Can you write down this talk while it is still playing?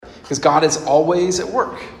because God is always at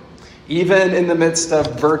work. Even in the midst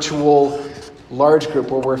of virtual large group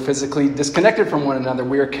where we're physically disconnected from one another,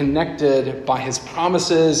 we are connected by his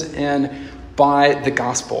promises and by the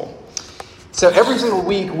gospel. So every single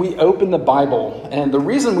week we open the Bible, and the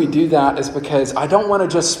reason we do that is because I don't want to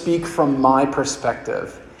just speak from my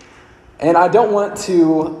perspective. And I don't want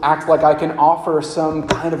to act like I can offer some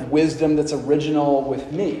kind of wisdom that's original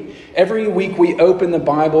with me. Every week we open the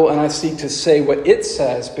Bible and I seek to say what it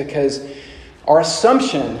says, because our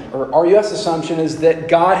assumption, or RUS assumption, is that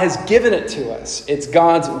God has given it to us. It's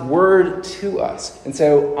God's word to us. And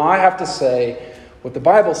so I have to say what the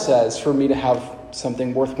Bible says for me to have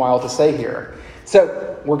something worthwhile to say here.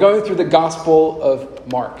 So we're going through the Gospel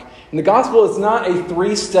of Mark. And the Gospel is not a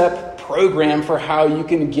 3-step program for how you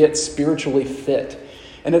can get spiritually fit.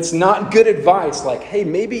 And it's not good advice like, hey,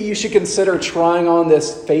 maybe you should consider trying on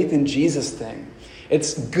this faith in Jesus thing.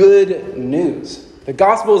 It's good news. The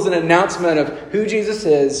gospel is an announcement of who Jesus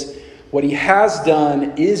is, what he has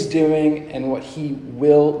done, is doing, and what he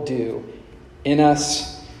will do in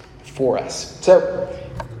us, for us. So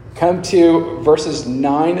come to verses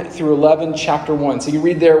 9 through 11, chapter 1. So you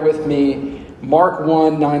read there with me, Mark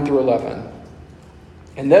 1, 9 through 11.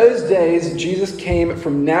 In those days, Jesus came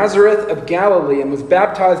from Nazareth of Galilee and was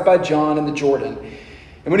baptized by John in the Jordan.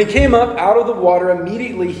 And when he came up out of the water,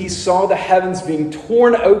 immediately he saw the heavens being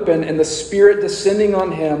torn open and the Spirit descending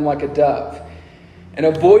on him like a dove. And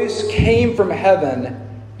a voice came from heaven,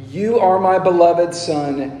 "You are my beloved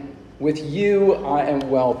Son. With you I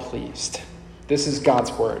am well pleased." This is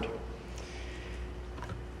God's word.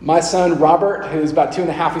 My son, Robert, who's about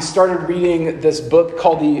 2.5, he started reading this book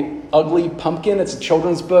called The Ugly Pumpkin. It's a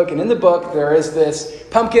children's book. And in the book, there is this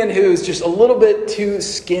pumpkin who's just a little bit too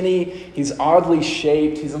skinny. He's oddly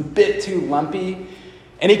shaped. He's a bit too lumpy.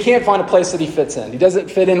 And he can't find a place that he fits in. He doesn't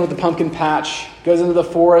fit in with the pumpkin patch. Goes into the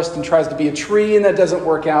forest and tries to be a tree, and that doesn't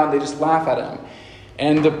work out. They just laugh at him.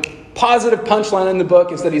 And the positive punchline in the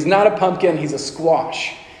book is that he's not a pumpkin, he's a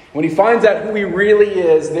squash. When he finds out who he really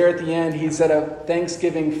is, there at the end, he's at a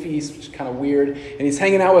Thanksgiving feast, which is kind of weird, and he's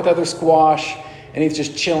hanging out with other squash, and he's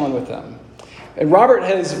just chilling with them. And Robert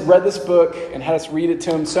has read this book and had us read it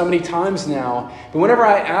to him so many times now, but whenever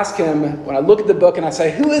I ask him, when I look at the book and I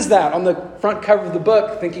say, "Who is that?" on the front cover of the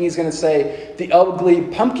book, thinking he's going to say, "The Ugly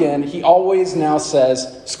Pumpkin," he always now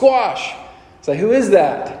says, "Squash." I say, "Who is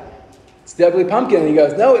that?" "It's the Ugly Pumpkin." And he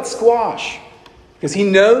goes, "No, it's Squash." Because he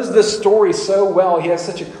knows the story so well, he has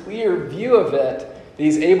such a clear view of it, that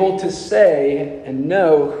he's able to say and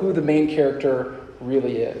know who the main character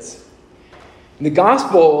really is. And the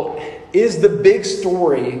gospel is the big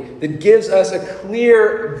story that gives us a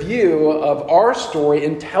clear view of our story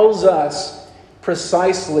and tells us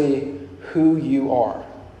precisely who you are.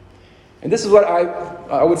 And this is what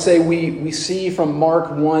I would say we see from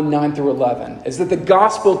Mark 1, 9 through 11, is that the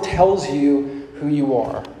gospel tells you who you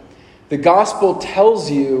are. The gospel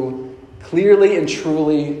tells you clearly and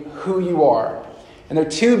truly who you are. And there are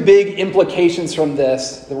two big implications from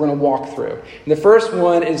this that we're going to walk through. And the first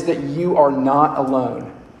one is that you are not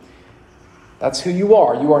alone. That's who you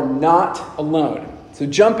are. You are not alone. So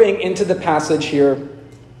jumping into the passage here,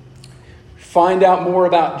 find out more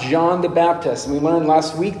about John the Baptist. And we learned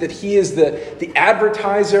last week that he is the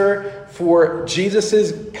advertiser for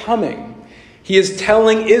Jesus' coming. He is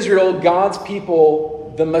telling Israel, God's people,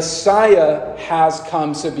 the Messiah has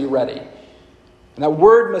come, so be ready. And that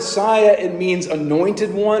word Messiah, it means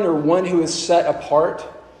anointed one or one who is set apart.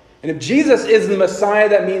 And if Jesus is the Messiah,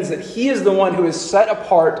 that means that he is the one who is set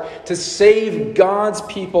apart to save God's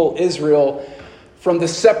people, Israel, from the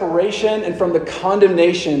separation and from the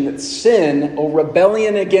condemnation that sin or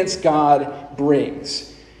rebellion against God brings.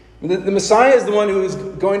 The Messiah is the one who is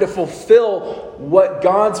going to fulfill what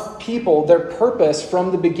God's people, their purpose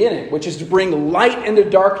from the beginning, which is to bring light into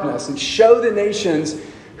darkness and show the nations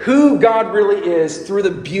who God really is through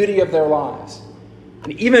the beauty of their lives.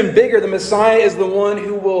 And even bigger, the Messiah is the one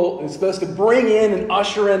who is supposed to bring in and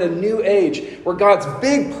usher in a new age where God's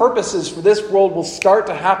big purposes for this world will start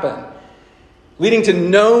to happen, leading to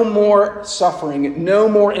no more suffering, no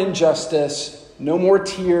more injustice, no more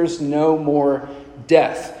tears, no more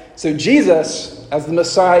death. So Jesus, as the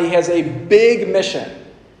Messiah, he has a big mission.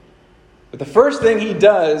 But the first thing he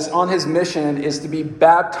does on his mission is to be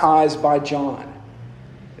baptized by John.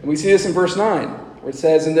 And we see this in verse 9, where it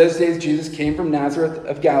says, "In those days Jesus came from Nazareth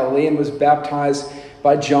of Galilee and was baptized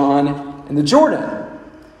by John in the Jordan."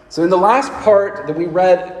 So in the last part that we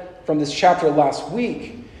read from this chapter last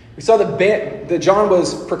week, we saw that John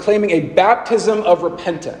was proclaiming a baptism of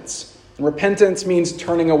repentance. And repentance means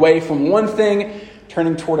turning away from one thing,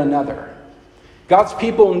 turning toward another. God's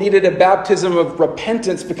people needed a baptism of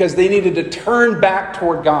repentance because they needed to turn back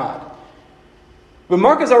toward God. But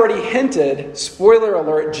Mark has already hinted, spoiler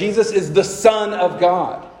alert, Jesus is the Son of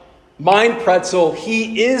God. Mind pretzel,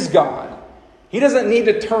 he is God. He doesn't need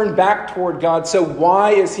to turn back toward God, so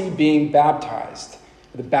why is he being baptized?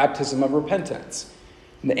 The baptism of repentance.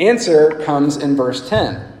 And the answer comes in verse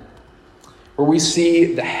 10, where we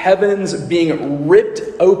see the heavens being ripped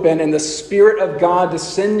open and the Spirit of God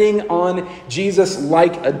descending on Jesus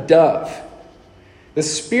like a dove. The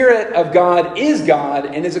Spirit of God is God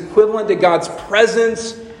and is equivalent to God's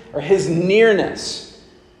presence or his nearness.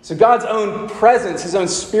 So God's own presence, his own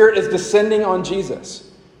Spirit is descending on Jesus.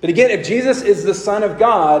 But again, if Jesus is the Son of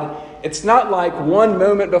God, it's not like one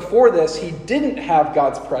moment before this he didn't have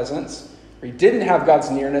God's presence, or he didn't have God's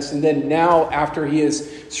nearness, and then now after he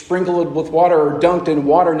is sprinkled with water or dunked in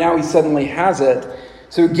water, now he suddenly has it.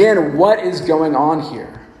 So again, what is going on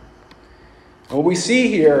here? And what we see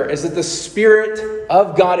here is that the Spirit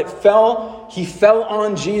of God, he fell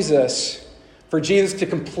on Jesus for Jesus to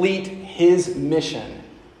complete his mission.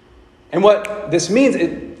 And what this means,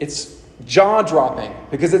 it's jaw-dropping,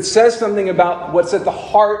 because it says something about what's at the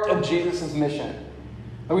heart of Jesus' mission.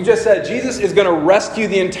 And we just said Jesus is going to rescue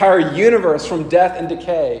the entire universe from death and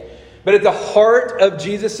decay. But at the heart of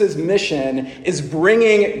Jesus' mission is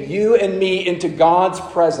bringing you and me into God's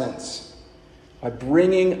presence by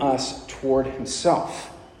bringing us toward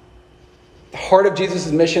himself. The heart of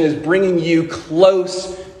Jesus' mission is bringing you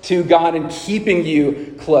close to God and keeping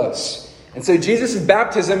you close. And so Jesus'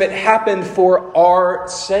 baptism, it happened for our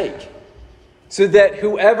sake. So that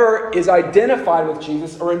whoever is identified with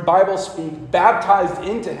Jesus, or in Bible speak, baptized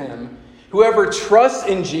into him, whoever trusts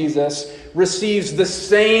in Jesus receives the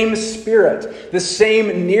same Spirit, the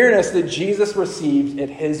same nearness that Jesus received at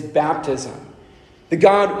his baptism.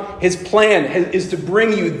 His plan is to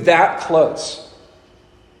bring you that close.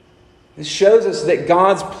 This shows us that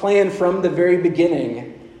God's plan from the very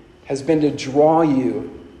beginning has been to draw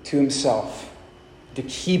you to himself, to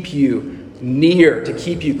keep you near, to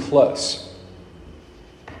keep you close.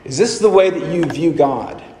 Is this the way that you view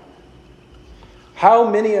God? How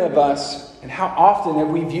many of us, and how often have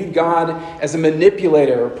we viewed God as a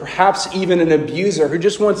manipulator, or perhaps even an abuser who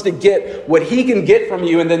just wants to get what he can get from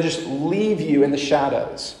you and then just leave you in the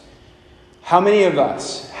shadows? How many of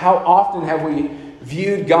us, how often have we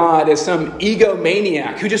viewed God as some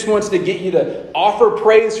egomaniac who just wants to get you to offer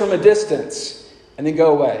praise from a distance and then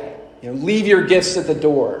go away? Leave your gifts at the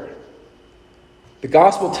door. The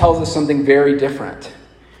gospel tells us something very different.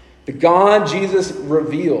 The God Jesus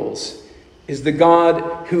reveals is the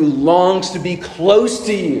God who longs to be close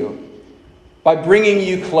to you by bringing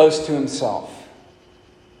you close to himself.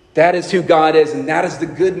 That is who God is, and that is the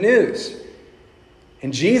good news.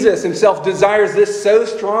 And Jesus himself desires this so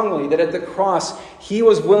strongly that at the cross, he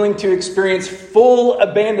was willing to experience full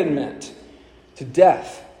abandonment to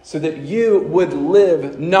death so that you would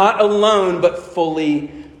live not alone, but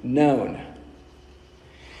fully known.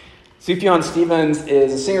 Sufjan Stevens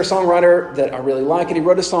is a singer-songwriter that I really like, and he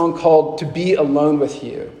wrote a song called To Be Alone With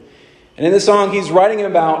You. And in this song, he's writing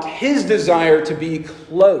about his desire to be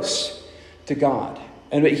close to God.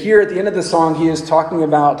 And here at the end of the song, he is talking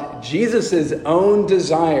about Jesus' own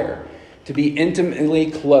desire to be intimately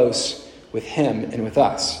close with him and with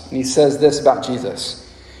us. And he says this about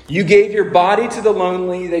Jesus: "You gave your body to the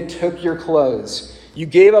lonely, they took your clothes. You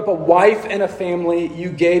gave up a wife and a family, you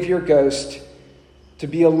gave your ghost to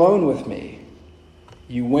be alone with me.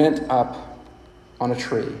 You went up on a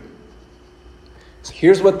tree." So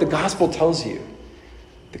here's what the gospel tells you.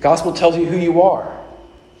 The gospel tells you who you are.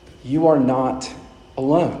 You are not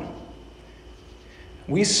alone.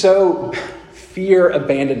 We so fear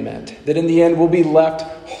abandonment that in the end we'll be left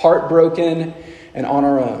heartbroken and on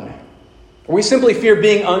our own. Or we simply fear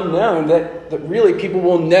being unknown, that really people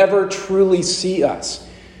will never truly see us.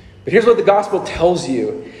 But here's what the gospel tells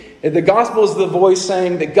you. The gospel is the voice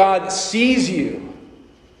saying that God sees you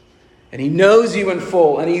and he knows you in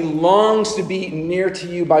full and he longs to be near to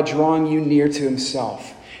you by drawing you near to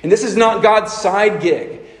himself. And this is not God's side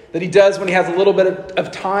gig that he does when he has a little bit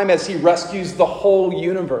of time as he rescues the whole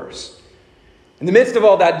universe. In the midst of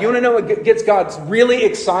all that, you want to know what gets God really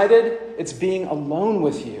excited? It's being alone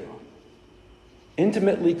with you,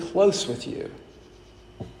 intimately close with you.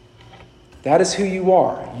 That is who you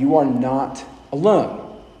are. You are not alone.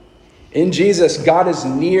 In Jesus, God is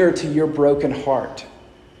near to your broken heart.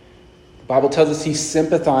 The Bible tells us he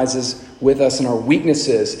sympathizes with us in our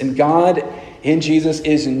weaknesses. And God in Jesus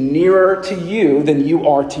is nearer to you than you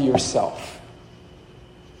are to yourself.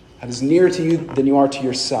 God is nearer to you than you are to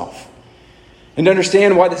yourself. And to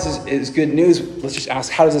understand why this is good news, let's just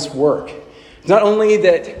ask, how does this work? It's not only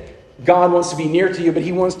that God wants to be near to you, but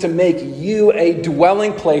he wants to make you a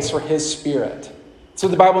dwelling place for his Spirit. That's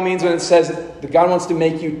what the Bible means when it says that God wants to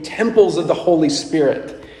make you temples of the Holy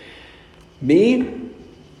Spirit. Me,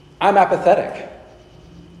 I'm apathetic.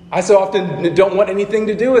 I so often don't want anything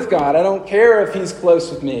to do with God. I don't care if he's close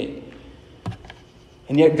with me.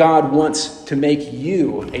 And yet God wants to make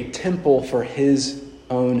you a temple for his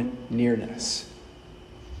own nearness.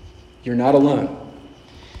 You're not alone.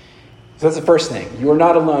 So that's the first thing. You are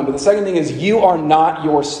not alone. But the second thing is you are not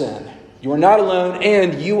your sin. You are not alone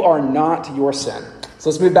and you are not your sin. So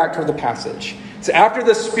let's move back toward the passage. So after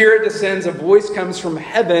the Spirit descends, a voice comes from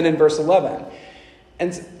heaven in verse 11.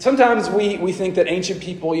 And sometimes we think that ancient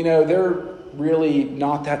people, they're really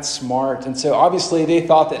not that smart. And so obviously they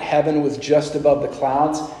thought that heaven was just above the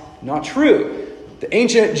clouds. Not true. The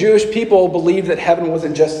ancient Jewish people believed that heaven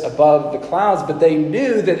wasn't just above the clouds, but they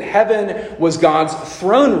knew that heaven was God's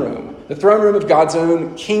throne room, the throne room of God's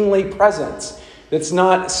own kingly presence. That's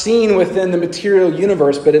not seen within the material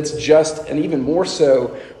universe, but it's just, and even more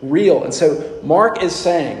so, real. And so Mark is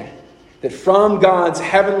saying that from God's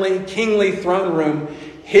heavenly, kingly throne room,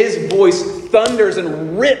 his voice thunders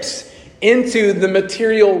and rips into the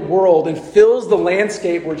material world and fills the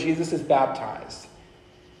landscape where Jesus is baptized.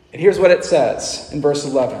 And here's what it says in verse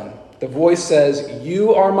 11. The voice says,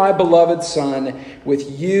 "You are my beloved Son.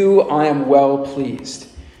 With you I am well pleased."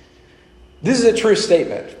 This is a true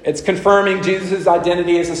statement. It's confirming Jesus'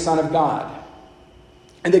 identity as the Son of God.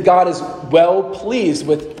 And that God is well pleased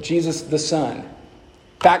with Jesus the Son.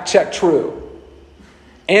 Fact check, true.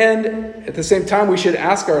 And at the same time, we should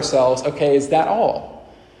ask ourselves, okay, is that all?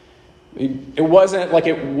 It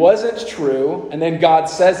wasn't true, and then God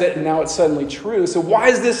says it, and now it's suddenly true. So why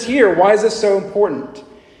is this here? Why is this so important?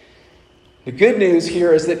 The good news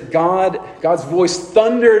here is that God's voice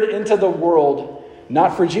thundered into the world,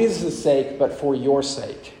 not for Jesus' sake, but for your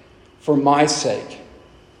sake, for my sake.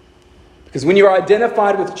 Because when you're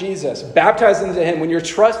identified with Jesus, baptized into him, when your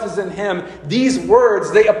trust is in him, these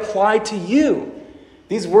words, they apply to you.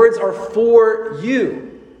 These words are for you.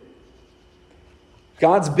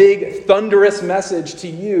 God's big thunderous message to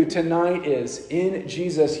you tonight is, in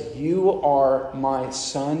Jesus, you are my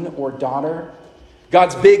son or daughter.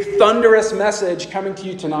 God's big thunderous message coming to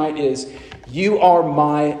you tonight is, you are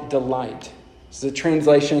my delight. It's the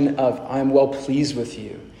translation of, I'm well pleased with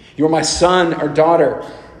you. You're my son or daughter.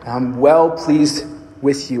 I'm well pleased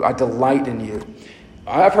with you. I delight in you.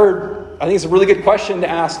 I think it's a really good question to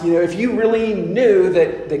ask. If you really knew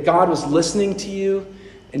that God was listening to you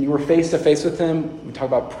and you were face to face with him, we talk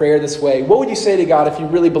about prayer this way, what would you say to God if you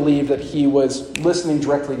really believed that he was listening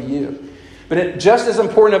directly to you? But just as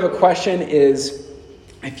important of a question is,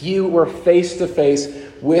 if you were face to face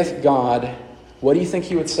with God, what do you think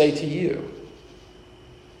he would say to you?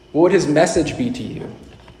 What would his message be to you?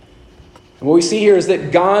 And what we see here is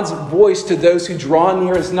that God's voice to those who draw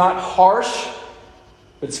near is not harsh,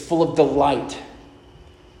 but it's full of delight.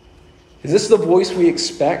 Is this the voice we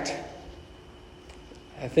expect?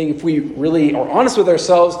 I think if we really are honest with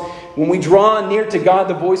ourselves, when we draw near to God,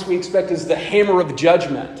 the voice we expect is the hammer of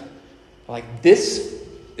judgment. Like, this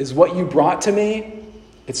is what you brought to me?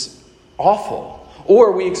 It's awful.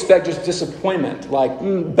 Or we expect just disappointment, like,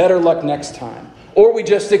 better luck next time. Or we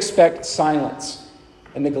just expect silence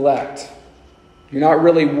and neglect. You're not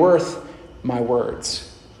really worth my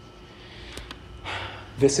words.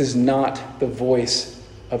 This is not the voice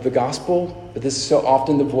of the gospel, but this is so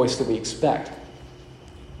often the voice that we expect.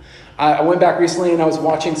 I went back recently and I was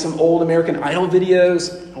watching some old American Idol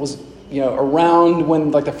videos. I was around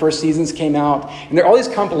when the first seasons came out. And there are all these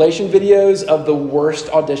compilation videos of the worst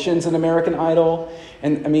auditions in American Idol.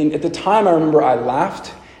 And at the time I remember I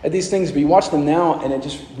laughed at these things, but you watch them now and it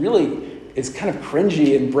just really is kind of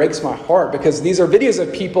cringy and breaks my heart, because these are videos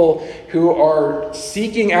of people who are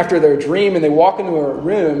seeking after their dream, and they walk into a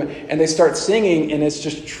room and they start singing, and it's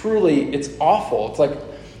just it's awful. It's like,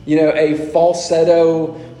 a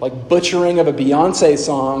falsetto, butchering of a Beyonce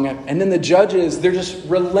song, and then the judges, they're just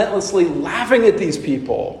relentlessly laughing at these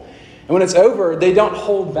people. And when it's over, they don't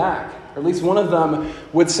hold back. Or at least one of them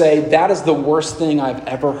would say, that is the worst thing I've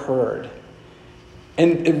ever heard.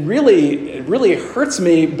 And it really hurts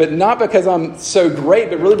me, but not because I'm so great,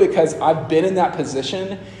 but really because I've been in that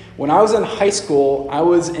position. When I was in high school, I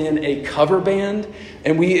was in a cover band,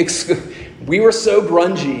 and we were so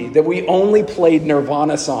grungy that we only played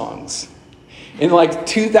Nirvana songs. In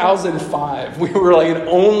 2005, we were an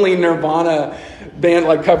only Nirvana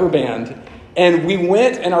band, cover band. And we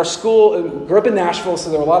went, and our school, grew up in Nashville, so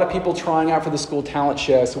there were a lot of people trying out for the school talent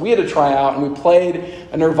show. So we had to try out, and we played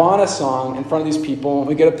a Nirvana song in front of these people. And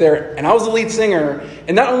we get up there, and I was the lead singer.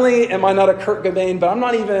 And not only am I not a Kurt Cobain, but I'm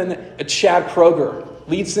not even a Chad Kroeger,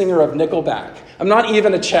 lead singer of Nickelback. I'm not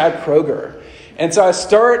even a Chad Kroeger. And so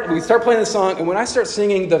we start playing the song, and when I start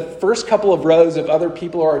singing, the first couple of rows of other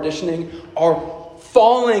people who are auditioning are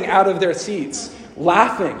falling out of their seats,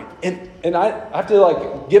 laughing. And I have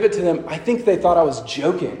to give it to them. I think they thought I was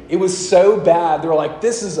joking. It was so bad. They were like,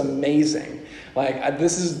 this is amazing.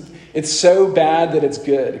 It's so bad that it's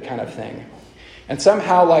good kind of thing. And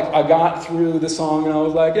somehow I got through the song and I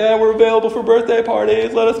was like, yeah, we're available for birthday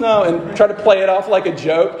parties. Let us know. And tried to play it off like a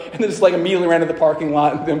joke. And then just immediately ran to the parking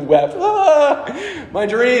lot and then wept. My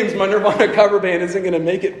dreams, my Nirvana cover band isn't going to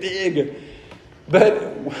make it big. But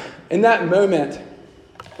in that moment,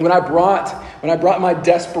 when I brought my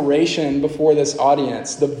desperation before this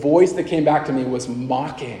audience, the voice that came back to me was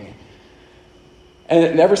mocking.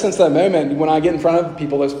 And ever since that moment, when I get in front of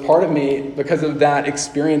people, there's part of me, because of that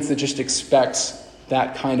experience, that just expects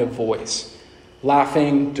that kind of voice.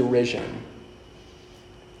 Laughing derision.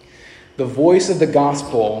 The voice of the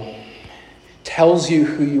gospel tells you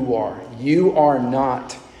who you are. You are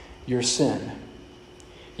not your sin.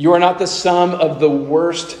 You are not the sum of the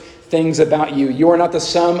worst things about you. You are not the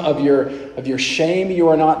sum of your shame. You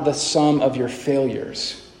are not the sum of your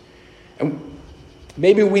failures. And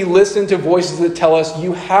maybe we listen to voices that tell us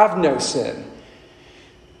you have no sin.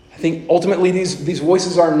 I think ultimately these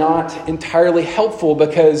voices are not entirely helpful,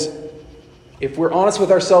 because if we're honest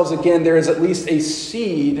with ourselves again, there is at least a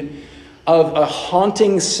seed of a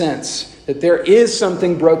haunting sense that there is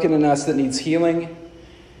something broken in us that needs healing.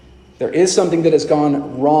 There is something that has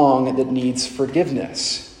gone wrong that needs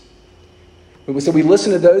forgiveness. So we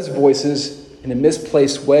listen to those voices in a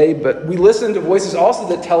misplaced way, but we listen to voices also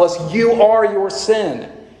that tell us you are your sin.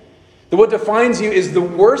 That what defines you is the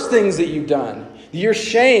worst things that you've done. Your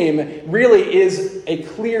shame really is a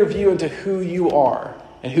clear view into who you are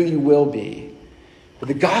and who you will be. But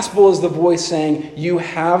the gospel is the voice saying you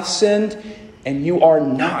have sinned and you are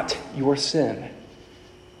not your sin.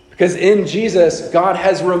 Because in Jesus, God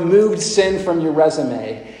has removed sin from your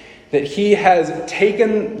resume. That he has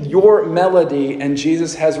taken your melody and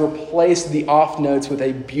Jesus has replaced the off notes with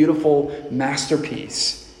a beautiful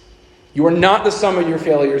masterpiece. You are not the sum of your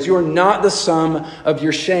failures. You are not the sum of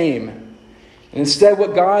your shame. And instead,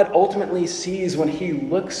 what God ultimately sees when he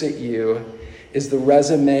looks at you is the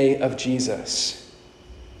resume of Jesus.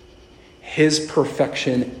 His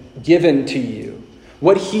perfection given to you.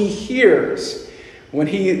 What he hears when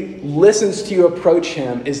he listens to you approach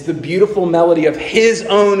him is the beautiful melody of his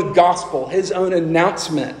own gospel, his own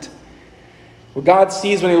announcement. What God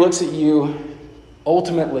sees when he looks at you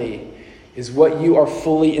ultimately is what you are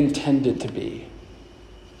fully intended to be.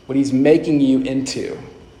 What he's making you into.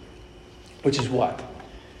 Which is what?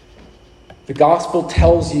 The gospel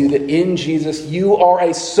tells you that in Jesus you are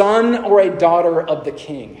a son or a daughter of the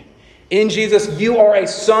King. In Jesus you are a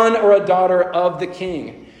son or a daughter of the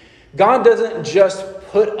King. God doesn't just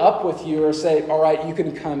put up with you or say, all right, you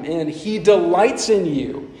can come in. He delights in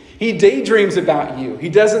you. He daydreams about you. He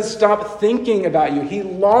doesn't stop thinking about you. He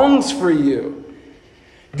longs for you.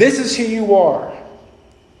 This is who you are.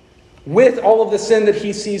 With all of the sin that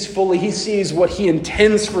he sees fully, he sees what he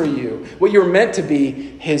intends for you, what you're meant to be,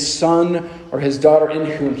 his son or his daughter in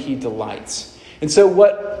whom he delights. And so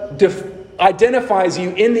what identifies you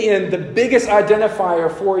in the end, the biggest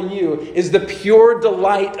identifier for you is the pure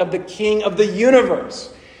delight of the King of the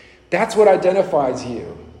universe. That's what identifies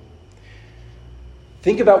you.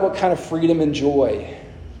 Think about what kind of freedom and joy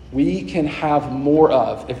we can have more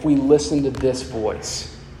of if we listen to this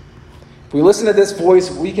voice. If we listen to this voice,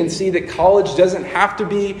 we can see that college doesn't have to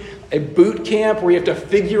be a boot camp where you have to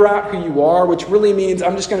figure out who you are, which really means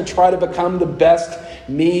I'm just going to try to become the best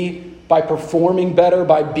me by performing better,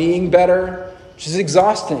 by being better, which is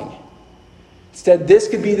exhausting. Instead, this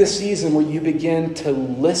could be the season where you begin to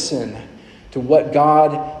listen to what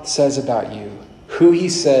God says about you, who he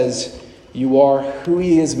says you are, who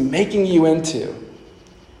he is making you into,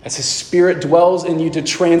 as his Spirit dwells in you to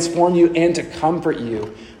transform you and to comfort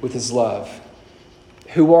you with his love.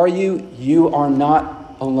 Who are you? You are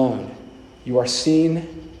not alone. You are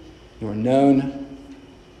seen. You are known.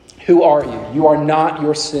 Who are you? You are not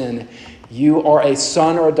your sin. You are a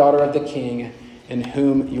son or a daughter of the King in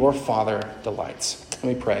whom your Father delights.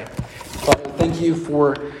 Let me pray. Father, thank you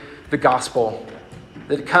for the gospel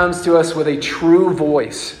that comes to us with a true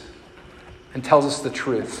voice and tells us the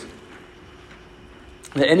truth.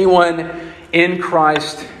 That anyone in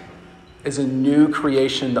Christ is a new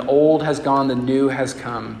creation. The old has gone, the new has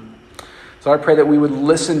come. So I pray that we would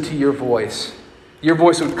listen to your voice. Your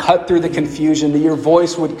voice would cut through the confusion, that your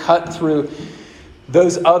voice would cut through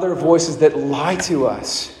those other voices that lie to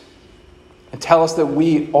us and tell us that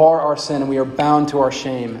we are our sin and we are bound to our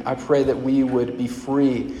shame. I pray that we would be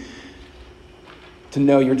free to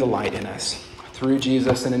know your delight in us. Through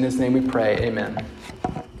Jesus and in his name we pray. Amen.